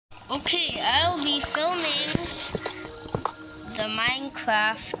Okay, I'll be filming the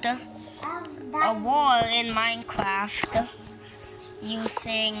Minecraft, a war in Minecraft,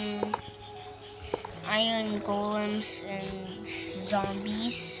 using iron golems and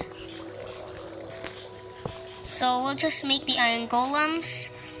zombies. So we'll just make the iron golems.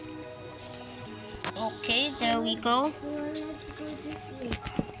 Okay, there we go.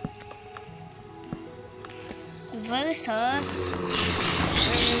 Versus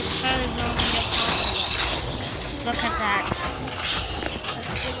zombie apocalypse. Look at that.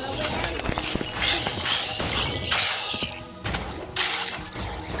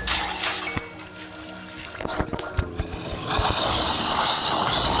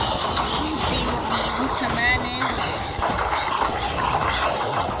 They will be able to manage.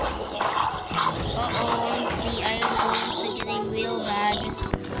 Uh-oh, the iron golems are getting real bad.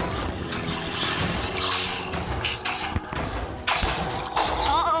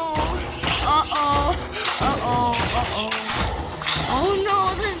 Oh no,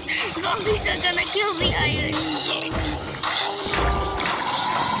 the zombies are gonna kill the iron golem.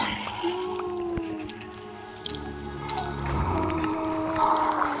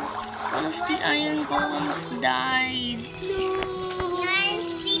 One of the iron golems died. No. I'm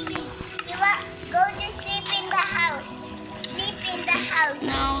sleeping. You want go to sleep in the house. Sleep in the house.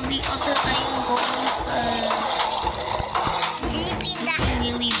 Now the other iron golems Sleep in the are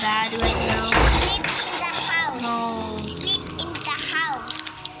really bad right now. Sleep in the house. No. Sleep in the house.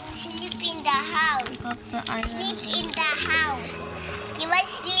 Sleep in the house. Got the iron. Sleep in the house. You want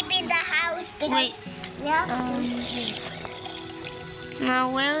sleep in the house because Wait. we have to sleep.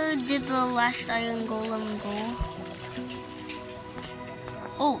 Now where did the last iron golem go?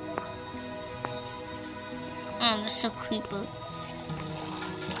 Oh, that's a creeper.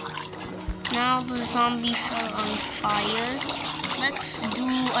 Now the zombies are on fire. Let's do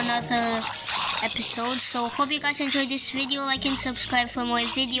another episode. So hope you guys enjoyed this video. Like and subscribe for more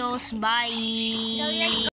videos. Bye.